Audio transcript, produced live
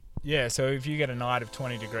Yeah, so if you get a night of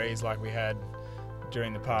 20 degrees like we had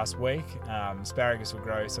during the past week, asparagus will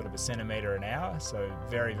grow sort of a centimetre an hour, so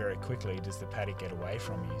very, very quickly does the paddock get away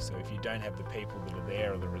from you. So if you don't have the people that are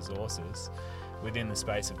there or the resources, within the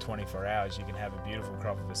space of 24 hours you can have a beautiful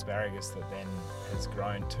crop of asparagus that then has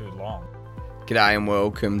grown too long. G'day and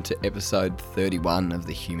welcome to episode 31 of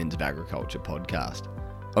the Humans of Agriculture podcast.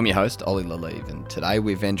 I'm your host, Ollie Lalive, and today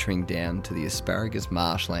we're venturing down to the asparagus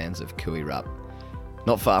marshlands of Koo Wee Rup,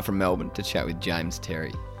 not far from Melbourne, to chat with James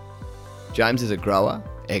Terry. James is a grower,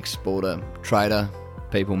 exporter, trader,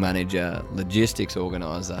 people manager, logistics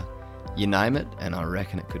organiser, you name it, and I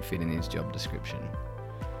reckon it could fit in his job description.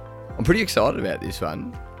 I'm pretty excited about this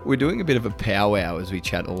one. We're doing a bit of a powwow as we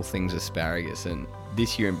chat all things asparagus, and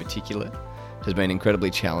this year in particular has been incredibly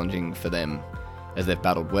challenging for them as they've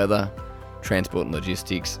battled weather, transport and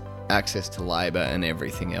logistics, access to labour and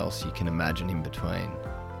everything else you can imagine in between.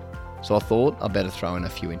 So I thought I'd better throw in a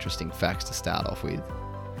few interesting facts to start off with.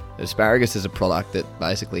 Asparagus is a product that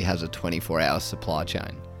basically has a 24-hour supply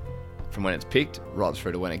chain, from when it's picked right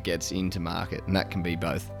through to when it gets into market, and that can be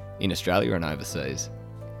both in Australia and overseas.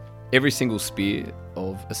 Every single spear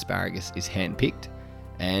of asparagus is hand-picked,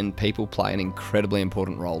 and people play an incredibly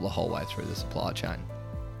important role the whole way through the supply chain.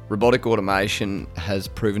 Robotic automation has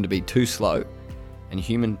proven to be too slow, and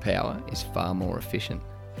human power is far more efficient.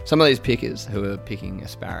 Some of these pickers who are picking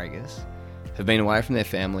asparagus have been away from their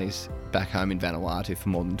families back home in Vanuatu for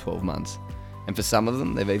more than 12 months, and for some of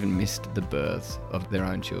them they've even missed the births of their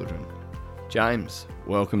own children. James,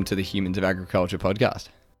 welcome to the Humans of Agriculture podcast.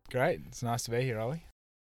 Great, it's nice to be here, Ollie.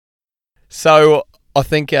 So I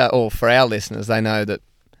think, for our listeners, they know that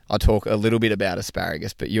I talk a little bit about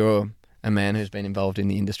asparagus, but you're a man who's been involved in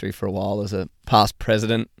the industry for a while as a past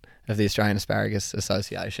president of the Australian Asparagus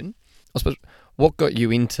Association. I suppose, what got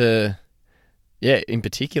you into, in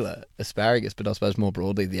particular, asparagus, but I suppose more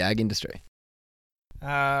broadly, the ag industry?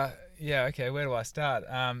 Where do I start?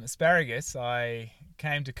 Asparagus, I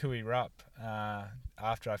came to Koo Wee Rup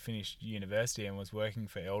after I finished university and was working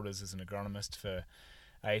for Elders as an agronomist for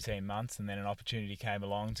 18 months, and then an opportunity came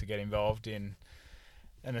along to get involved in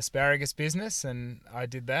an asparagus business, and I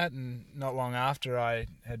did that, and not long after I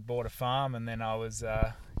had bought a farm, and then I was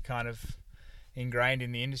kind of ingrained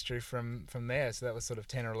in the industry from there. So that was sort of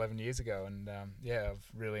 10 or 11 years ago, and I've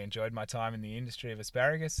really enjoyed my time in the industry of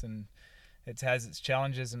asparagus, and it has its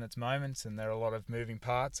challenges and its moments, and there are a lot of moving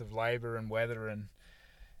parts of labour and weather and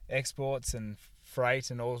exports and freight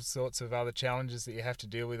and all sorts of other challenges that you have to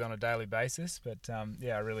deal with on a daily basis, but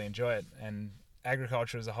I really enjoy it. And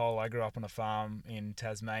agriculture as a whole, I grew up on a farm in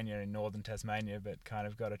Tasmania, in northern Tasmania, but kind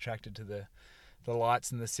of got attracted to the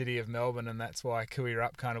lights in the city of Melbourne, and that's why Koo Wee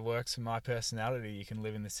Rup kind of works for my personality. You can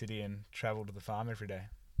live in the city and travel to the farm every day.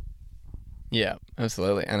 Yeah,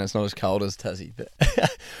 absolutely, and it's not as cold as Tassie. But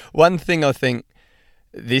one thing I think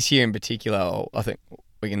this year in particular, I think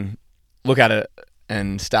we can look at it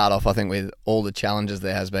and start off, I think, with all the challenges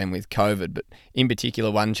there has been with COVID, but in particular,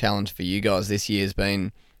 one challenge for you guys this year has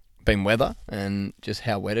been weather and just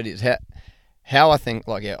how wet it is. How I think,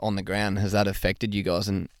 on the ground, has that affected you guys,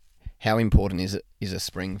 and how important is a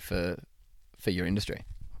spring for your industry?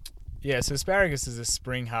 Yeah, so asparagus is a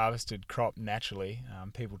spring harvested crop naturally.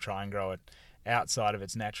 People try and grow it outside of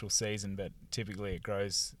its natural season, but typically it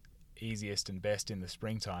grows easiest and best in the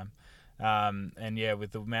springtime.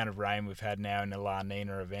 With the amount of rain we've had now in the La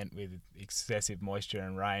Nina event, with excessive moisture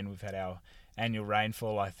and rain, we've had our annual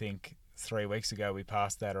rainfall, I think 3 weeks ago we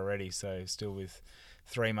passed that already, so still with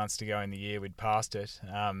 3 months to go in the year we'd passed it.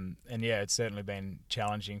 It's certainly been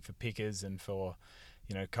challenging for pickers and for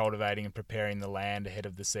cultivating and preparing the land ahead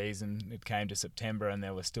of the season. It came to September and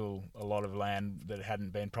there was still a lot of land that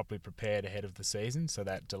hadn't been properly prepared ahead of the season, so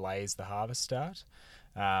that delays the harvest start.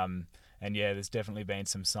 There's definitely been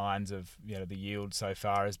some signs of, the yield so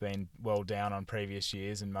far has been well down on previous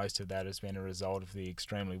years, and most of that has been a result of the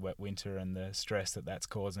extremely wet winter and the stress that that's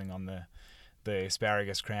causing on the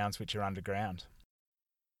asparagus crowns which are underground.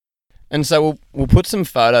 And so we'll put some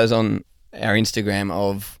photos on our Instagram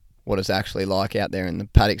of what it's actually like out there in the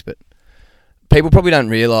paddocks, but people probably don't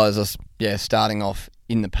realise us, starting off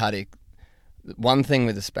in the paddock. One thing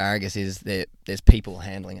with asparagus is that there's people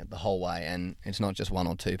handling it the whole way, and it's not just one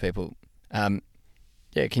or two people.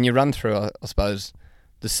 Can you run through, I suppose,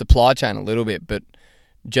 the supply chain a little bit, but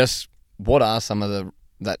just what are some of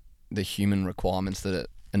the human requirements that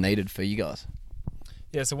are needed for you guys?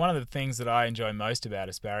 Yeah, so one of the things that I enjoy most about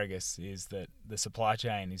asparagus is that the supply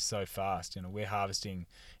chain is so fast. We're harvesting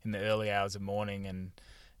in the early hours of morning, and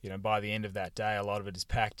by the end of that day, a lot of it is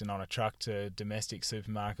packed and on a truck to domestic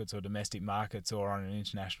supermarkets or domestic markets, or on an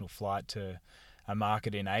international flight to a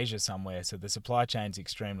market in Asia somewhere. So the supply chain's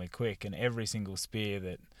extremely quick, and every single spear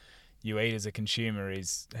that you eat as a consumer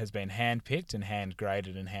has been hand picked and hand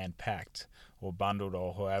graded and hand packed or bundled,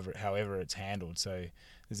 or however it's handled. So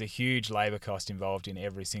there's a huge labour cost involved in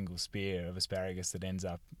every single spear of asparagus that ends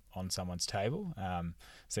up on someone's table.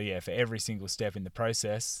 So yeah, for every single step in the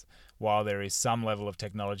process, while there is some level of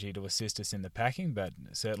technology to assist us in the packing, but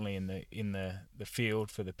certainly in the field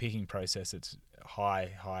for the picking process, it's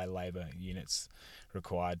high labour units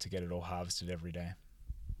required to get it all harvested every day.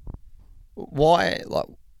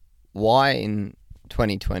 Why in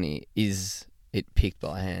 2020 is it picked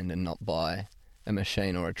by hand and not by a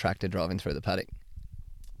machine or a tractor driving through the paddock?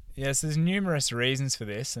 Yes, there's numerous reasons for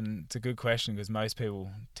this, and it's a good question because most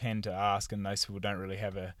people tend to ask, and most people don't really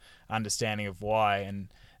have a understanding of why. And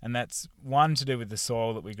that's one, to do with the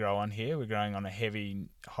soil that we grow on here. We're growing on a heavy,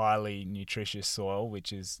 highly nutritious soil,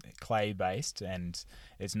 which is clay-based, and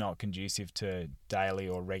it's not conducive to daily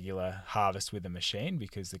or regular harvest with a machine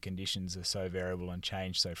because the conditions are so variable and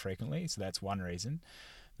change so frequently. So that's one reason.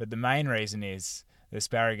 But the main reason is the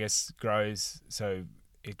asparagus grows, so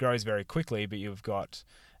it grows very quickly, but you've got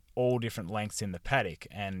all different lengths in the paddock,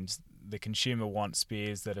 and the consumer wants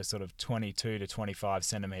spears that are sort of 22 to 25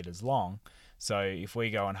 centimetres long. So if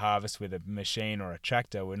we go and harvest with a machine or a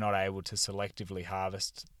tractor, we're not able to selectively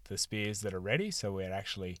harvest the spears that are ready. So we're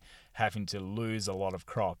actually having to lose a lot of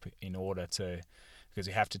crop in order to, because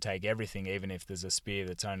we have to take everything, even if there's a spear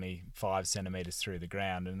that's only 5 centimetres through the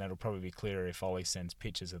ground. And that'll probably be clearer if Ollie sends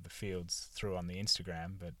pictures of the fields through on the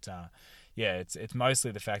Instagram. But yeah, it's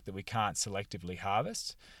mostly the fact that we can't selectively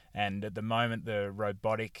harvest. And at the moment, the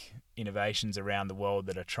robotic innovations around the world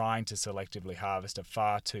that are trying to selectively harvest are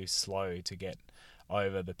far too slow to get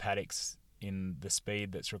over the paddocks in the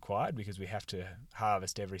speed that's required, because we have to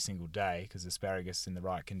harvest every single day, because asparagus in the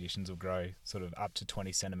right conditions will grow sort of up to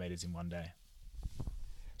 20 centimetres in one day.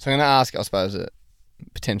 So I'm going to ask, I suppose,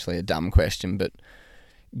 potentially a dumb question, but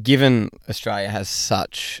given Australia has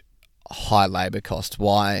such high labour costs,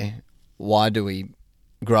 why do we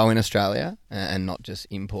grow in Australia and not just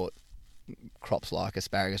import crops like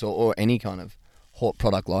asparagus or any kind of hort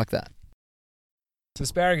product like that? So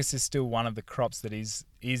asparagus is still one of the crops that is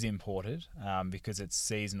imported because it's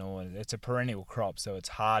seasonal and it's a perennial crop, so it's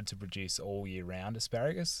hard to produce all year round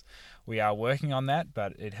asparagus. We are working on that,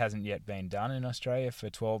 but it hasn't yet been done in Australia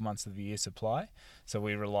for 12 months of the year supply. So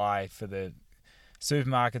we rely, for the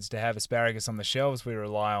supermarkets to have asparagus on the shelves, we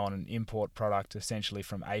rely on an import product essentially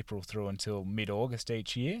from April through until mid-August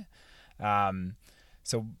each year.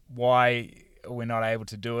 So why we're not able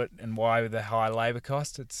to do it and why the high labour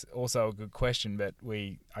cost, it's also a good question, but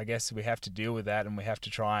I guess we have to deal with that, and we have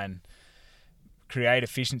to try and create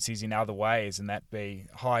efficiencies in other ways, and that be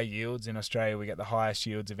high yields. In Australia, we get the highest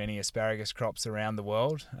yields of any asparagus crops around the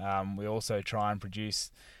world. We also try and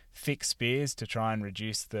produce fixed spears to try and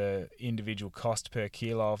reduce the individual cost per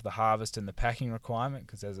kilo of the harvest and the packing requirement,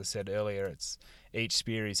 because as I said earlier, each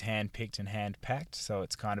spear is hand picked and hand packed, so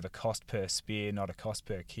it's kind of a cost per spear, not a cost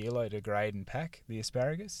per kilo, to grade and pack the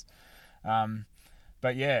asparagus.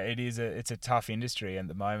 But yeah, it's a tough industry, and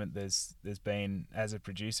at the moment there's been, as a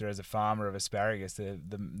producer, as a farmer of asparagus,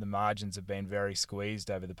 the margins have been very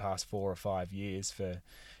squeezed over the past 4 or 5 years for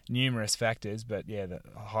numerous factors, but yeah, the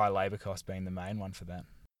high labour cost being the main one for that.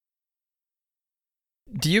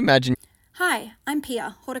 Do you imagine... Hi, I'm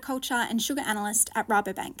Pia, horticulture and sugar analyst at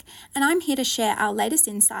Rabobank, and I'm here to share our latest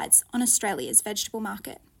insights on Australia's vegetable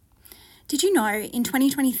market. Did you know in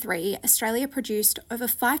 2023, Australia produced over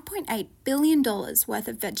 $5.8 billion worth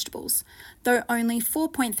of vegetables, though only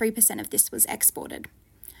 4.3% of this was exported?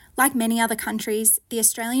 Like many other countries, the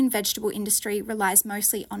Australian vegetable industry relies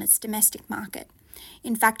mostly on its domestic market.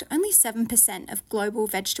 In fact, only 7% of global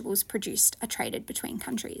vegetables produced are traded between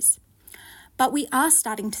countries. But we are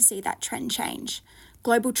starting to see that trend change.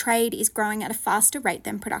 Global trade is growing at a faster rate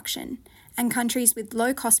than production, and countries with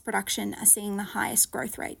low-cost production are seeing the highest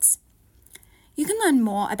growth rates. You can learn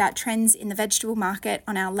more about trends in the vegetable market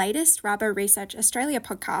on our latest Rabo Research Australia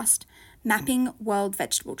podcast, Mapping World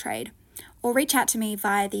Vegetable Trade, or reach out to me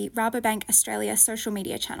via the Rabobank Australia social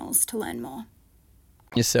media channels to learn more.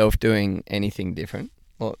 Yourself doing anything different?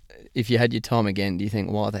 Well, if you had your time again, do you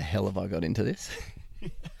think, why the hell have I got into this?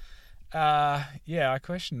 Yeah, I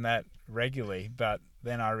question that regularly, but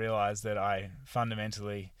then I realise that I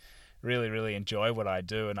fundamentally really, really enjoy what I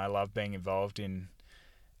do, and I love being involved in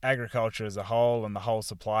agriculture as a whole and the whole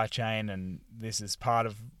supply chain, and this is part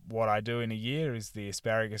of what I do in a year, is the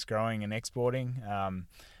asparagus growing and exporting,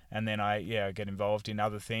 and then I get involved in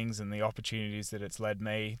other things and the opportunities that it's led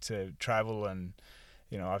me to travel and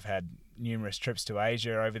I've had numerous trips to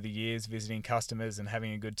Asia over the years, visiting customers and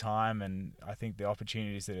having a good time, and I think the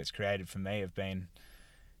opportunities that it's created for me have been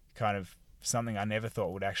kind of something I never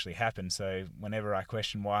thought would actually happen. So whenever I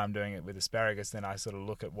question why I'm doing it with asparagus, then I sort of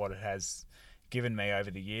look at what it has given me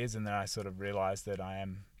over the years, and then I sort of realise that I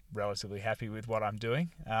am relatively happy with what I'm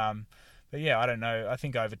doing. But yeah, I don't know. I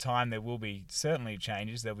think over time there will be certainly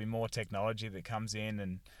changes. There'll be more technology that comes in,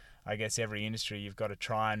 and I guess every industry you've got to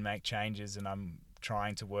try and make changes, and I'm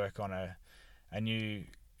trying to work on a new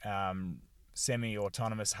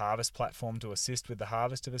semi-autonomous harvest platform to assist with the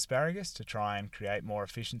harvest of asparagus, to try and create more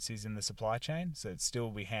efficiencies in the supply chain. So it's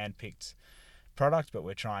still be hand-picked product, but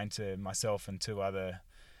we're trying to, myself and 2 other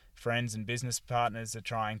friends and business partners are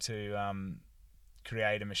trying to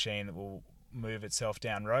create a machine that will move itself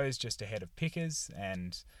down rows just ahead of pickers,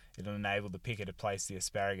 and it'll enable the picker to place the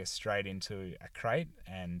asparagus straight into a crate,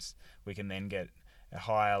 and we can then get a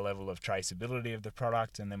higher level of traceability of the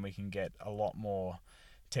product, and then we can get a lot more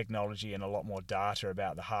technology and a lot more data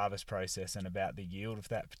about the harvest process and about the yield of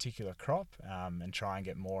that particular crop, and try and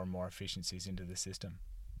get more and more efficiencies into the system.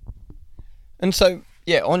 And so,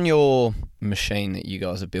 on your machine that you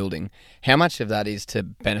guys are building, how much of that is to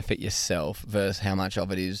benefit yourself versus how much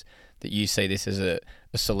of it is that you see this as a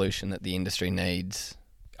solution that the industry needs?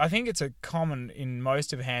 I think it's a common, in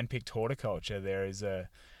most of hand-picked horticulture, there is a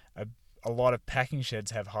lot of packing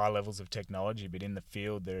sheds have high levels of technology, but in the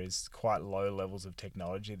field there is quite low levels of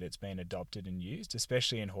technology that's been adopted and used,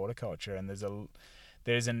 especially in horticulture. And there's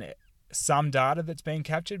some data that's been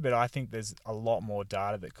captured, but I think there's a lot more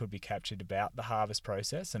data that could be captured about the harvest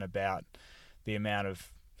process and about the amount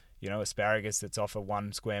of asparagus that's off a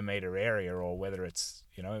 1 square metre area, or whether it's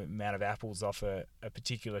amount of apples off a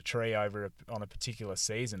particular tree on a particular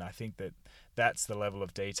season. I think that's the level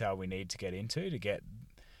of detail we need to get into to get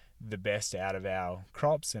the best out of our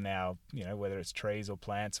crops and our whether it's trees or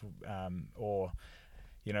plants, or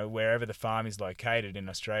wherever the farm is located. In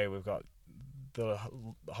Australia, we've got the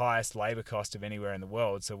highest labour cost of anywhere in the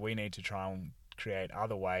world, so we need to try and create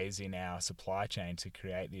other ways in our supply chain to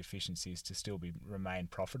create the efficiencies to still remain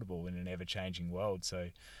profitable in an ever-changing world. So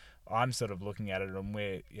I'm sort of looking at it, and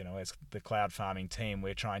we're, as the cloud farming team,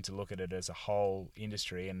 we're trying to look at it as a whole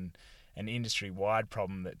industry and an industry-wide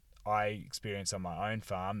problem that I experience on my own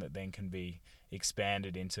farm that then can be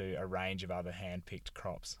expanded into a range of other hand-picked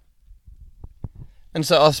crops. And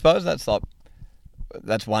so I suppose that's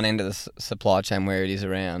one end of the supply chain where it is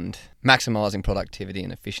around maximising productivity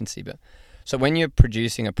and efficiency. But so when you're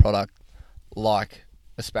producing a product like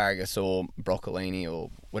asparagus or broccolini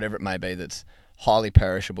or whatever it may be that's highly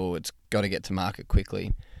perishable, it's got to get to market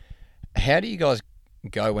quickly, how do you guys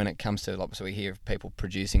go when it comes to, so we hear of people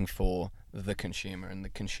producing for the consumer and the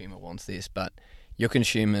consumer wants this, but your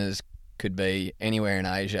consumers could be anywhere in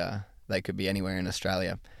Asia, they could be anywhere in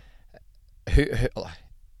Australia.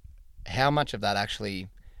 How much of that actually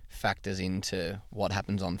factors into what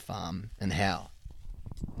happens on farm and how?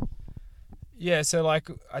 Yeah, so like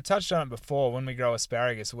I touched on it before, when we grow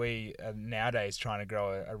asparagus, we are nowadays trying to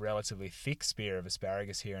grow a relatively thick spear of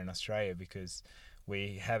asparagus here in Australia, because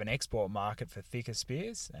we have an export market for thicker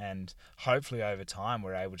spears, and hopefully over time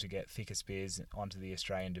we're able to get thicker spears onto the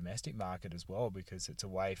Australian domestic market as well, because it's a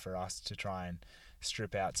way for us to try and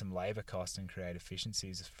strip out some labour costs and create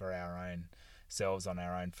efficiencies for our own selves on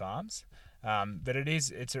our own farms. But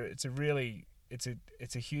it's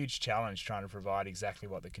a huge challenge trying to provide exactly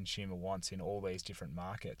what the consumer wants in all these different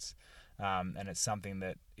markets. And it's something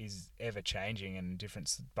that is ever changing, and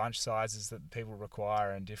different bunch sizes that people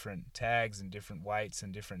require, and different tags and different weights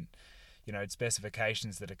and different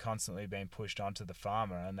specifications that are constantly being pushed onto the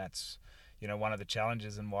farmer. And that's one of the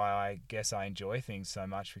challenges, and why I guess I enjoy things so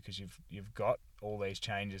much, because you've got all these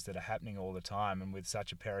changes that are happening all the time, and with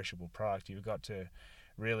such a perishable product you've got to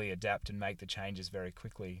really adapt and make the changes very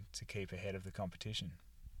quickly to keep ahead of the competition.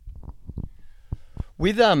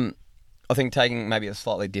 With I think taking maybe a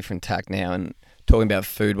slightly different tack now and talking about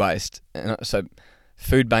food waste. And so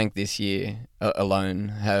Food Bank this year alone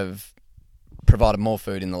have provided more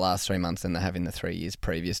food in the last 3 months than they have in the 3 years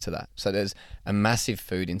previous to that. So there's a massive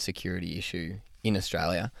food insecurity issue in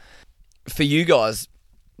Australia. For you guys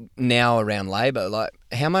now around labour, like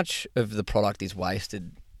how much of the product is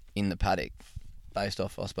wasted in the paddock based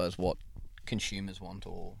off, I suppose, what consumers want,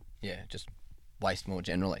 or just waste more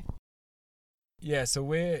generally? Yeah, so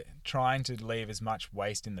we're trying to leave as much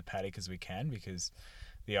waste in the paddock as we can, because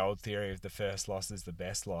the old theory of the first loss is the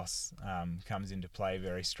best loss comes into play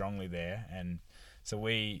very strongly there. And So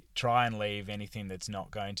we try and leave anything that's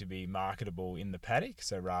not going to be marketable in the paddock.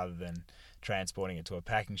 So rather than transporting it to a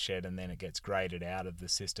packing shed and then it gets graded out of the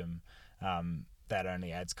system, that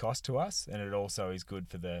only adds cost to us. And it also is good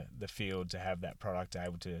for the field to have that product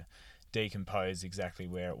able to decompose exactly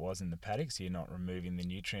where it was in the paddock, so you're not removing the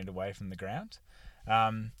nutrient away from the ground.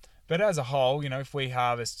 But as a whole, if we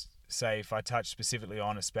harvest, say if I touch specifically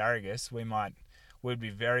on asparagus, we'd be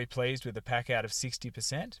very pleased with a pack out of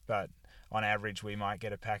 60%, but on average we might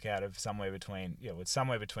get a pack out of somewhere between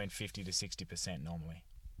 50 to 60% normally.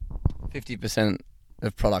 50%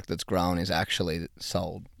 of product that's grown is actually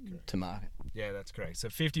sold to market. Yeah, that's correct. So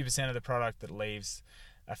 50% of the product that leaves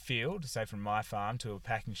a field, say from my farm to a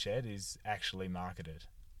packing shed, is actually marketed.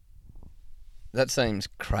 That seems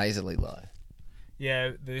crazily low.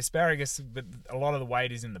 Yeah, the asparagus, but a lot of the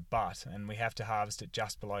weight is in the butt, and we have to harvest it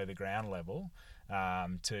just below the ground level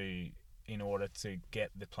in order to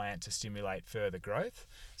get the plant to stimulate further growth.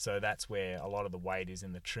 So that's where a lot of the weight is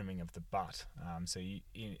in the trimming of the butt. So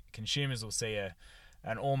consumers will see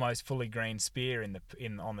an almost fully green spear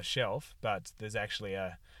on the shelf, but there's actually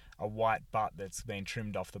a white butt that's been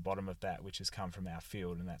trimmed off the bottom of that, which has come from our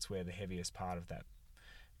field, and that's where the heaviest part of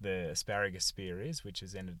the asparagus spear is, which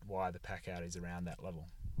is why the pack out is around that level.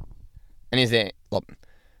 And is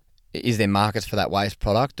there markets for that waste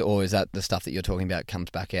product, or is that the stuff that you're talking about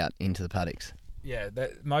comes back out into the paddocks? Yeah,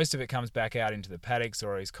 most of it comes back out into the paddocks,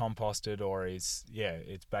 or is composted, or it's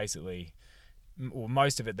basically, well,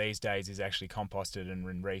 most of it these days is actually composted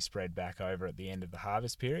and re-spread back over at the end of the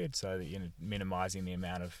harvest period, so that you're minimising the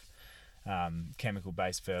amount of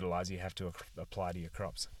chemical-based fertiliser you have to apply to your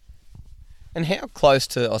crops. And how close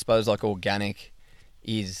to, I suppose, like organic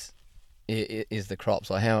is the crops?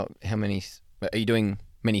 Like how many are you doing?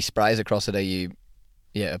 Many sprays across it? Are you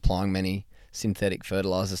applying many synthetic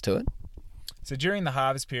fertilisers to it? So during the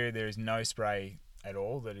harvest period, there is no spray at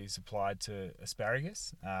all that is applied to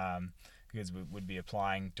asparagus, because we would be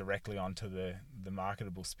applying directly onto the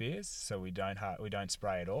marketable spears. So we don't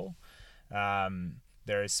spray at all.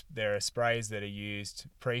 There are sprays that are used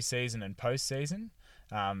pre-season and post-season,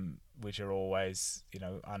 which are always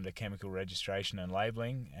under chemical registration and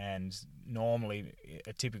labelling. And normally,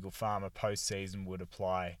 a typical farmer post-season would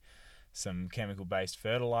apply some chemical-based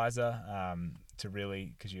fertiliser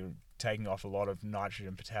because you're taking off a lot of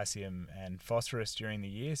nitrogen, potassium, and phosphorus during the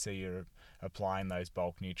year, so you're applying those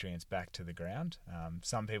bulk nutrients back to the ground.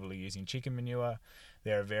 Some people are using chicken manure.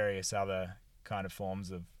 There are various other kind of forms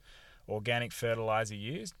of organic fertiliser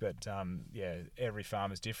used, but every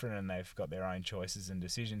farm is different and they've got their own choices and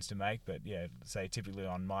decisions to make. But say typically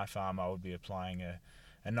on my farm I would be applying a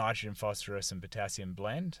nitrogen, phosphorus and potassium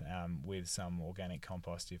blend with some organic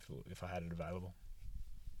compost if I had it available.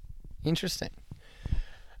 Interesting.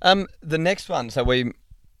 The next one, so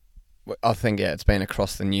I think it's been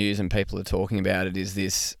across the news and people are talking about it, is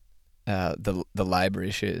this the labour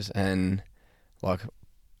issues. And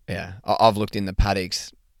I've looked in the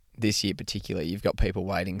paddocks this year particularly. You've got people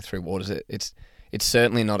wading through waters. It's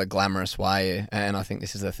certainly not a glamorous way, and I think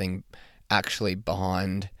this is the thing actually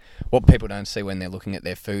behind what people don't see when they're looking at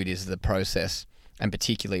their food is the process, and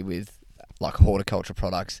particularly with like horticulture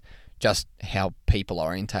products, just how people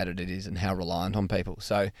orientated it is and how reliant on people.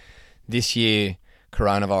 So this year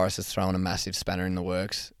coronavirus has thrown a massive spanner in the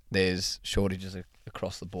works. There's shortages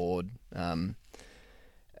across the board.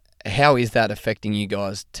 How is that affecting you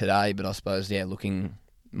guys today? But I suppose looking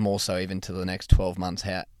more so even to the next 12 months,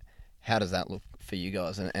 how does that look for you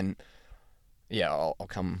guys? And I'll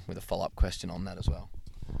come with a follow-up question on that as well.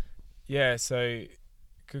 Yeah, so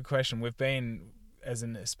good question. We've been, as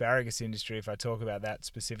an asparagus industry, if I talk about that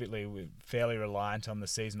specifically, we're fairly reliant on the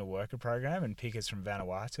seasonal worker program and pickers from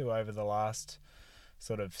Vanuatu over the last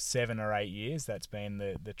sort of 7 or 8 years. That's been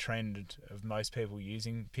the trend of most people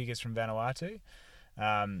using pickers from Vanuatu.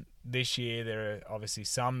 This year there are obviously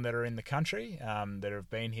some that are in the country that have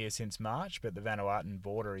been here since March, but the Vanuatuan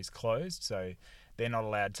border is closed, so they're not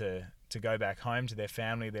allowed to go back home to their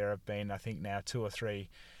family. There have been, I think now, 2 or 3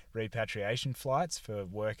 repatriation flights for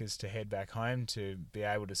workers to head back home to be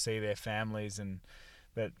able to see their families.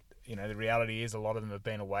 But the reality is a lot of them have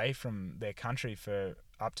been away from their country for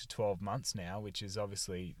up to 12 months now, which is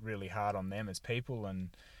obviously really hard on them as people, and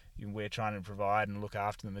we're trying to provide and look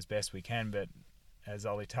after them as best we can. But as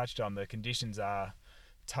Ollie touched on, the conditions are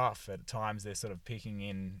tough. At times they're sort of picking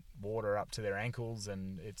in water up to their ankles,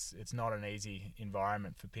 and it's not an easy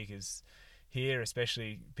environment for pickers here,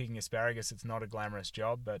 especially picking asparagus. It's not a glamorous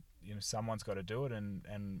job, but someone's got to do it,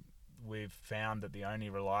 and we've found that the only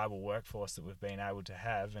reliable workforce that we've been able to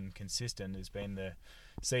have and consistent has been the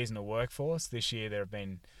seasonal workforce. This year there have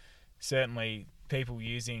been certainly people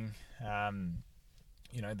using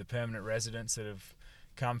the permanent residents that have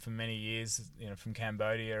come for many years, from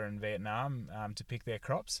Cambodia and Vietnam to pick their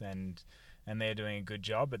crops, and they're doing a good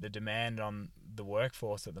job. But the demand on the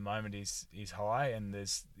workforce at the moment is high, and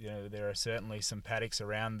there are certainly some paddocks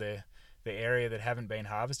around the area that haven't been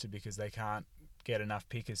harvested because they can't get enough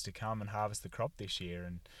pickers to come and harvest the crop this year,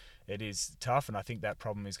 and it is tough. And I think that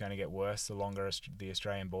problem is going to get worse the longer the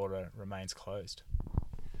Australian border remains closed.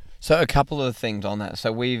 So a couple of things on that.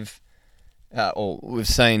 So we've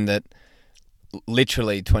seen that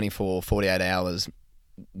literally 24, 48 hours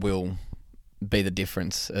will be the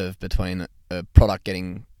difference between a product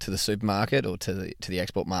getting to the supermarket or to the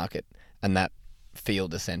export market, and that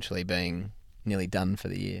field essentially being nearly done for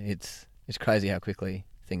the year. It's crazy how quickly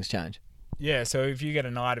things change. Yeah, so if you get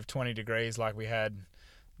a night of 20 degrees like we had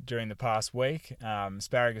during the past week,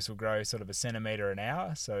 asparagus will grow sort of a centimetre an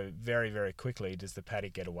hour. So very, very quickly does the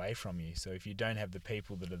paddock get away from you. So if you don't have the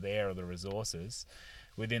people that are there or the resources,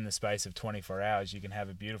 within the space of 24 hours, you can have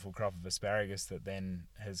a beautiful crop of asparagus that then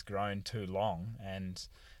has grown too long. And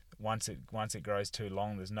once it grows too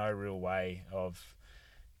long, there's no real way of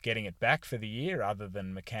getting it back for the year other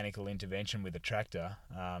than mechanical intervention with a tractor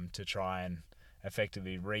to try and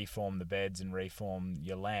effectively reform the beds and reform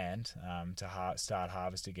your land to start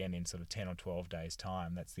harvest again in sort of 10 or 12 days'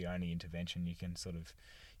 time. That's the only intervention you can sort of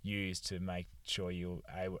use to make sure you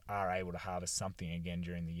are able to harvest something again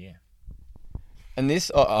during the year. And this,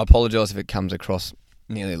 I apologise if it comes across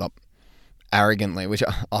nearly like arrogantly, which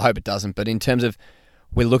I hope it doesn't, but in terms of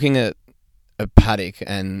we're looking at a paddock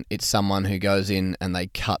and it's someone who goes in and they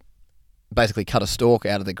basically cut a stalk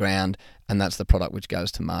out of the ground, and that's the product which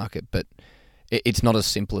goes to market. But it's not as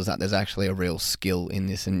simple as that. There's actually a real skill in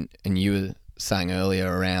this, and you were saying earlier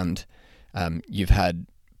around you've had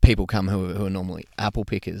people come who are normally apple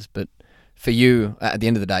pickers, but for you, at the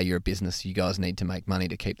end of the day, you're a business. You guys need to make money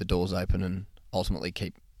to keep the doors open and ultimately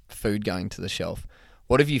keep food going to the shelf.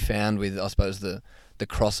 What have you found with, I suppose, the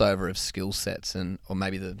crossover of skill sets, or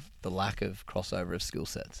maybe the lack of crossover of skill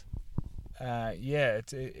sets?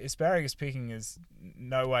 Asparagus picking is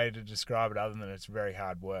no way to describe it other than it's very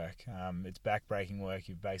hard work. It's back-breaking work.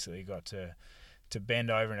 You've basically got to bend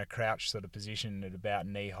over in a crouch sort of position at about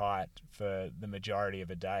knee height for the majority of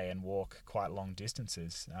a day and walk quite long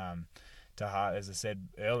distances. As I said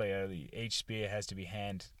earlier, each spear has to be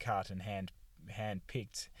hand cut and hand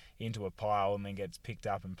picked into a pile and then gets picked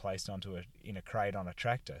up and placed in a crate on a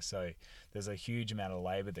tractor. So there's a huge amount of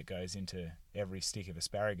labour that goes into every stick of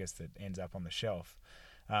asparagus that ends up on the shelf.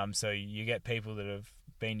 So you get people that have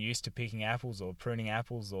been used to picking apples or pruning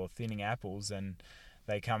apples or thinning apples, and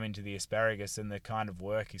they come into the asparagus and the kind of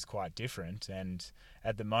work is quite different. And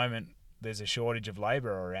at the moment there's a shortage of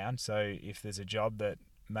labour around, so if there's a job that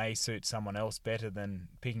may suit someone else better than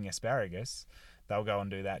picking asparagus, they'll go and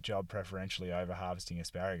do that job preferentially over harvesting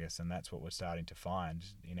asparagus. And that's what we're starting to find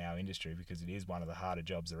in our industry, because it is one of the harder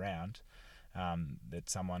jobs around, that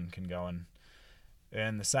someone can go and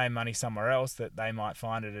earn the same money somewhere else that they might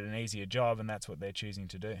find it an easier job, and that's what they're choosing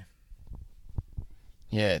to do.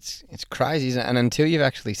 Yeah, it's crazy, isn't it? And until you've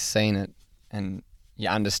actually seen it and you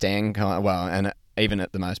understand, and even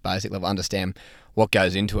at the most basic level, understand what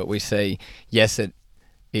goes into it, we see, yes, it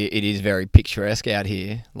is very picturesque out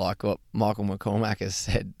here, like what Michael McCormack has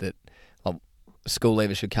said, that school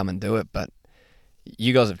leavers should come and do it, but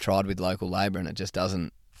you guys have tried with local labour and it just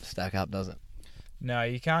doesn't stack up, does it? No,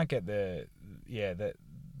 you can't get the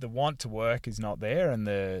want to work is not there, and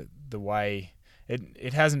the way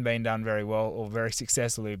it hasn't been done very well or very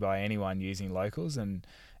successfully by anyone using locals, and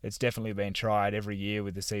it's definitely been tried every year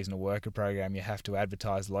with the seasonal worker program. You have to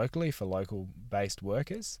advertise locally for local-based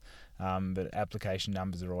workers, but application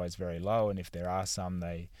numbers are always very low, and if there are some,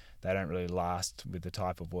 they don't really last with the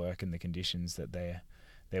type of work and the conditions that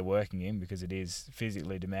they're working in, because it is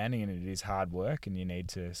physically demanding and it is hard work, and you need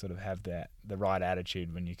to sort of have the right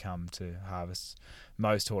attitude when you come to harvest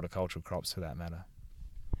most horticultural crops, for that matter.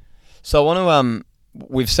 So I want to,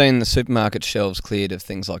 we've seen the supermarket shelves cleared of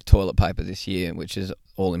things like toilet paper this year, which is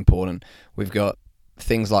all important. We've got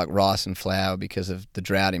things like rice and flour because of the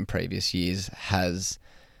drought in previous years.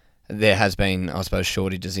 There has been, I suppose,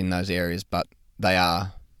 shortages in those areas, but they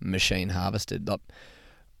are machine harvested.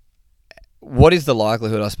 What is the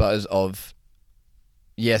likelihood, I suppose, of,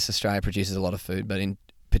 yes, Australia produces a lot of food, but in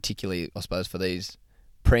particularly, I suppose, for these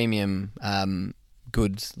premium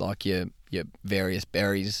goods like your various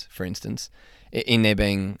berries, for instance, in there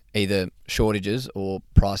being either shortages or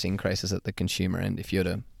price increases at the consumer end, if you were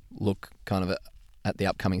to look kind of at the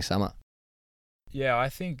upcoming summer? Yeah, I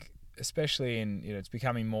think especially in, it's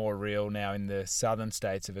becoming more real now in the southern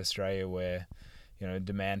states of Australia, where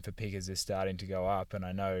demand for pickers is starting to go up. And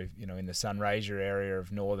I know, in the Sunraysia area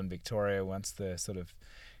of northern Victoria, once the sort of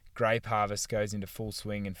grape harvest goes into full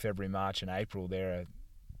swing in February, March and April, there are,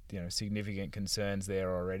 significant concerns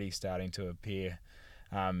there already starting to appear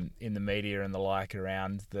in the media and the like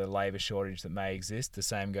around the labour shortage that may exist. The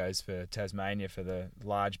same goes for Tasmania for the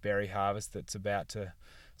large berry harvest that's about to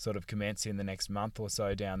sort of commence in the next month or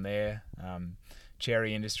so down there.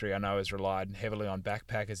 Cherry industry, I know, has relied heavily on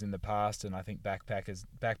backpackers in the past, and I think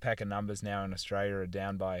backpacker numbers now in Australia are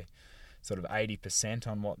down by sort of 80%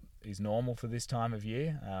 on what is normal for this time of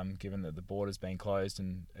year, given that the border's been closed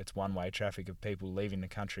and it's one-way traffic of people leaving the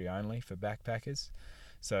country only for backpackers.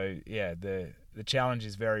 So yeah, the challenge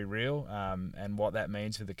is very real, and what that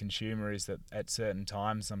means for the consumer is that at certain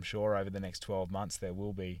times, I'm sure over the next 12 months, there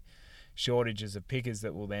will be shortages of pickers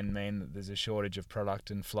that will then mean that there's a shortage of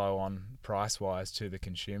product and flow on price-wise to the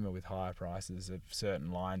consumer with higher prices of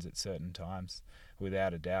certain lines at certain times,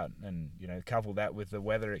 without a doubt. And, couple that with the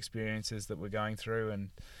weather experiences that we're going through and,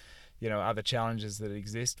 other challenges that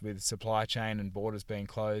exist with supply chain and borders being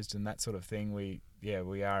closed and that sort of thing. We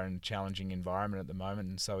are in a challenging environment at the moment,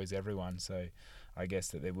 and so is everyone. So I guess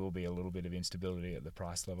that there will be a little bit of instability at the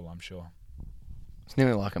price level, I'm sure. It's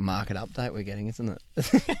nearly like a market update we're getting, isn't it?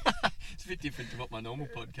 It's a bit different to what my normal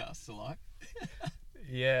podcasts are like.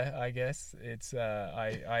 Yeah, I guess it's.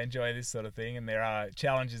 I enjoy this sort of thing, and there are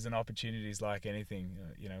challenges and opportunities like anything.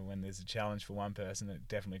 When there's a challenge for one person, it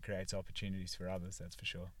definitely creates opportunities for others. That's for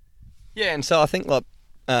sure. Yeah, and so I think for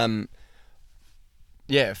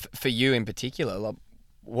you in particular,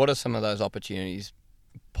 what are some of those opportunities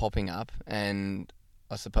popping up? And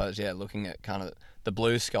I suppose, looking at kind of the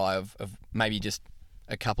blue sky of maybe just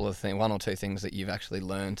a couple of things, one or two things that you've actually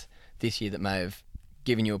learnt this year that may have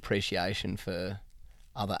given you appreciation for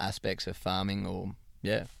other aspects of farming or,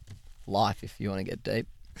 life, if you want to get deep.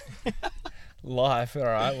 Life, all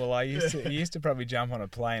right. Well, I used to probably jump on a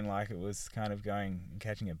plane like it was kind of going and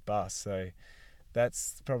catching a bus. So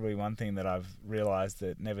that's probably one thing that I've realised,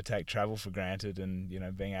 that never take travel for granted, and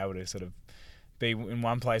being able to sort of be in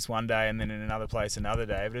one place one day and then in another place another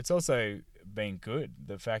day. But it's also been good,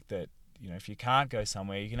 the fact that if you can't go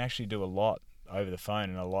somewhere, you can actually do a lot over the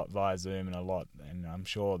phone and a lot via Zoom and I'm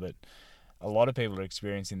sure that a lot of people are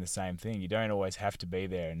experiencing the same thing. You don't always have to be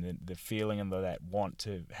there, and the feeling of that want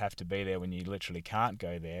to have to be there when you literally can't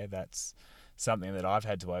go there, that's something that I've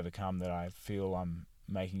had to overcome, that I feel I'm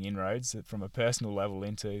making inroads from a personal level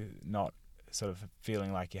into not sort of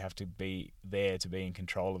feeling like you have to be there to be in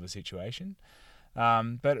control of a situation.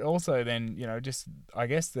 But also then, just I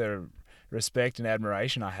guess the respect and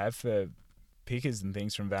admiration I have for pickers and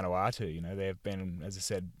things from Vanuatu. They've been, as I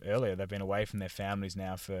said earlier, they've been away from their families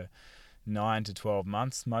now for 9 to 12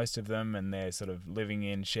 months, most of them, and they're sort of living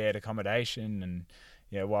in shared accommodation.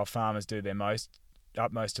 And while farmers do their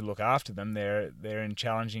utmost to look after them, they're in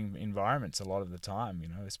challenging environments a lot of the time.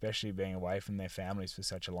 Especially being away from their families for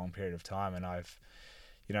such a long period of time. And I've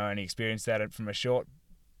only experienced that from a short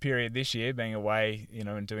period this year, being away,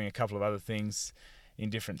 and doing a couple of other things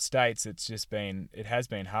in different states. It has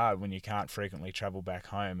been hard when you can't frequently travel back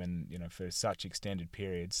home, and for such extended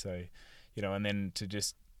periods. So and then to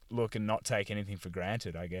just look and not take anything for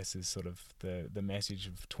granted, I guess, is sort of the message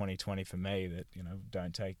of 2020 for me, that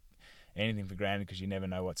don't take anything for granted, because you never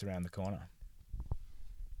know what's around the corner.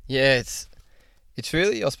 Yeah, it's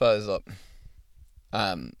really, I suppose,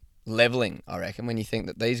 leveling, I reckon, when you think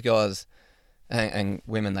that these guys and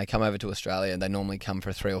women, they come over to Australia and they normally come for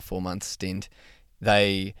a 3 or 4 month stint.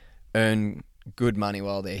 They earn good money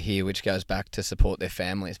while they're here, which goes back to support their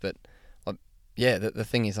families. But the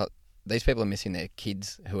thing is, these people are missing their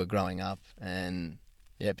kids who are growing up, and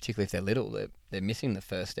particularly if they're little, they're missing the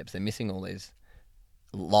first steps. They're missing all these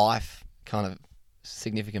life kind of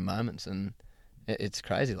significant moments, and it's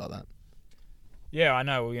crazy like that. Yeah, I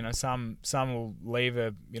know. Some will leave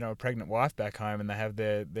a pregnant wife back home, and they have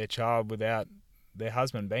their child without their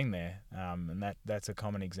husband being there, and that's a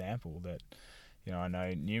common example that. I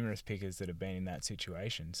know numerous pickers that have been in that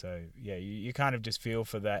situation. So yeah, you kind of just feel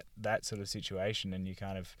for that sort of situation, and you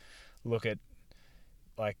kind of look at,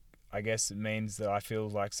 like, I guess it means that I feel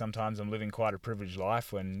like sometimes I'm living quite a privileged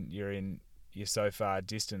life when you're so far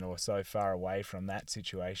distant or so far away from that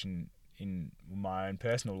situation in my own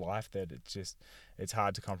personal life, that it's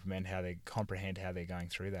hard to comprehend how they're going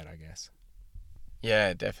through that, I guess.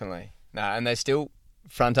 Yeah, definitely. No, and they still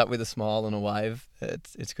front up with a smile and a wave.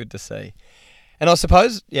 It's good to see. And I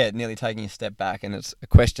suppose, nearly taking a step back, and it's a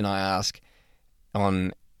question I ask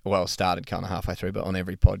started kind of halfway through, but on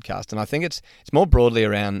every podcast. And I think it's more broadly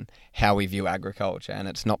around how we view agriculture, and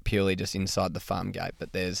it's not purely just inside the farm gate,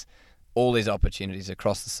 but there's all these opportunities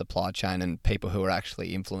across the supply chain and people who are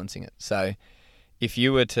actually influencing it. So if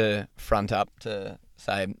you were to front up to,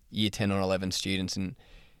 say, year 10 or 11 students and,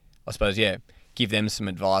 I suppose, give them some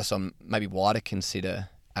advice on maybe why to consider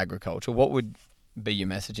agriculture, what would be your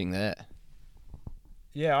messaging there?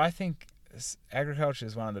 Yeah, I think agriculture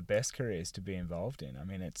is one of the best careers to be involved in. I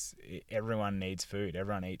mean, everyone needs food.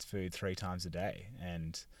 Everyone eats food 3 times a day.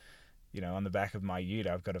 And, on the back of my ute,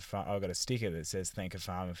 I've got a sticker that says "Thank a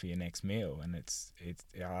farmer for your next meal," and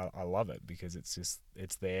I love it because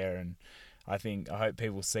it's there. And I hope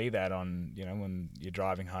people see that on, when you're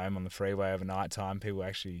driving home on the freeway over night time, people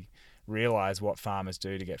actually realise what farmers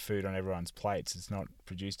do to get food on everyone's plates. It's not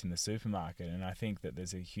produced in the supermarket. And I think that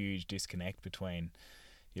there's a huge disconnect between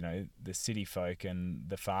the city folk and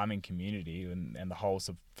the farming community and the whole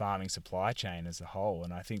farming supply chain as a whole.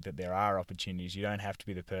 And I think that there are opportunities. You don't have to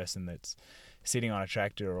be the person that's sitting on a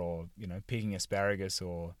tractor or, picking asparagus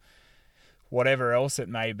or whatever else it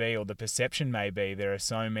may be, or the perception may be. There are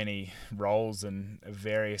so many roles and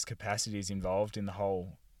various capacities involved in the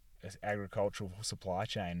whole agricultural supply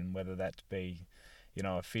chain, and whether that be,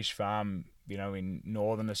 a fish farm, in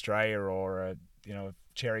northern Australia, or a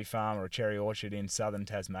cherry farm or a cherry orchard in southern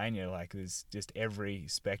Tasmania. Like, there's just every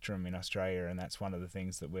spectrum in Australia, and that's one of the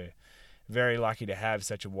things that we're very lucky to have,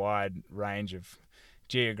 such a wide range of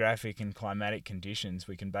geographic and climatic conditions.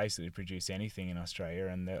 We can basically produce anything in Australia,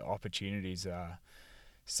 and the opportunities are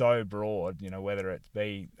so broad, whether it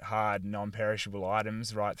be hard non-perishable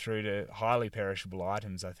items right through to highly perishable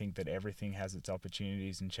items. I think that everything has its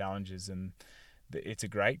opportunities and challenges, and it's a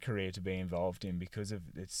great career to be involved in because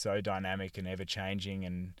it's so dynamic and ever-changing.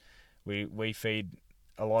 And we feed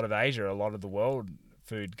a lot of Asia, a lot of the world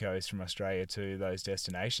food goes from Australia to those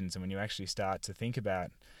destinations. And when you actually start to think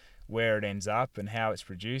about where it ends up and how it's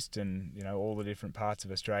produced, and all the different parts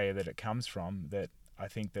of Australia that it comes from, that I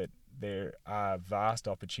think that there are vast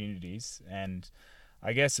opportunities. And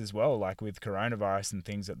I guess as well, like with coronavirus and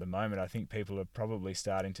things at the moment, I think people are probably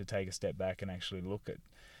starting to take a step back and actually look at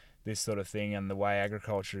this sort of thing, and the way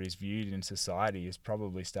agriculture is viewed in society is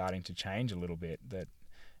probably starting to change a little bit. That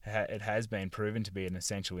it has been proven to be an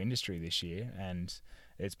essential industry this year, and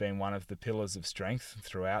it's been one of the pillars of strength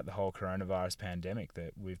throughout the whole coronavirus pandemic,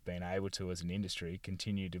 that we've been able to, as an industry,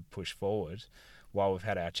 continue to push forward. While we've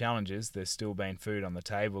had our challenges, there's still been food on the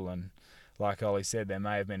table, and like Ollie said, there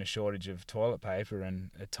may have been a shortage of toilet paper,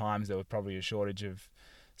 and at times there was probably a shortage of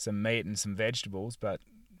some meat and some vegetables, but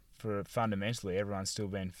fundamentally everyone's still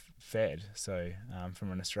been fed. So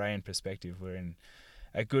from an Australian perspective, we're in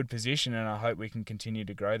a good position, and I hope we can continue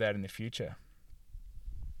to grow that in the future.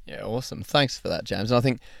 Yeah, awesome. Thanks for that, James. And I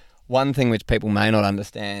think one thing which people may not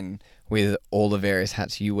understand with all the various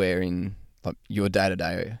hats you wear in your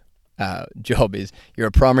day-to-day job is you're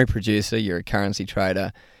a primary producer, you're a currency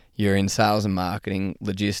trader, you're in sales and marketing,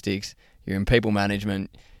 logistics, you're in people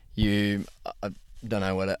management, I don't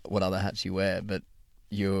know what other hats you wear, but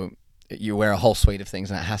you wear a whole suite of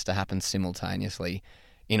things, and it has to happen simultaneously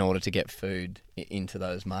in order to get food into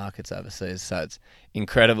those markets overseas. So it's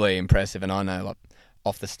incredibly impressive. And I know,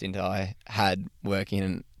 off the stint I had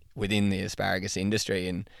working within the asparagus industry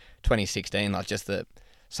in 2016,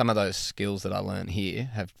 some of those skills that I learned here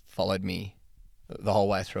have followed me the whole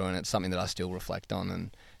way through, and it's something that I still reflect on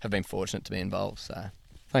and have been fortunate to be involved. So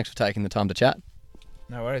thanks for taking the time to chat.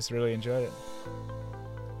 No worries, really enjoyed it.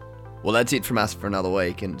 Well, that's it from us for another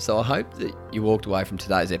week, and so I hope that you walked away from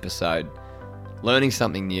today's episode learning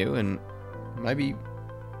something new, and maybe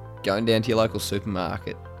going down to your local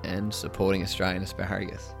supermarket and supporting Australian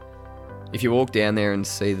asparagus. If you walk down there and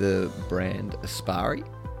see the brand Aspari,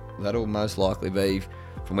 that'll most likely be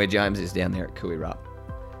from where James is down there at Cooey Rup.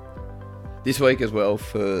 This week as well,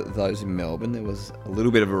 for those in Melbourne, there was a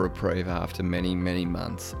little bit of a reprieve after many, many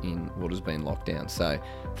months in what has been locked down. So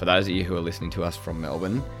for those of you who are listening to us from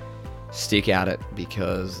Melbourne, stick at it,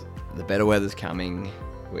 because the better weather's coming.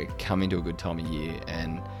 We're coming to a good time of year,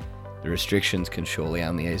 and the restrictions can surely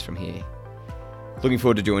only ease from here. Looking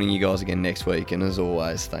forward to joining you guys again next week, and as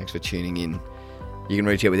always, thanks for tuning in. You can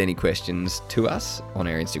reach out with any questions to us on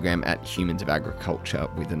our Instagram at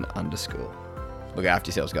humansofagriculture with an _. Look after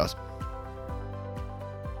yourselves, guys.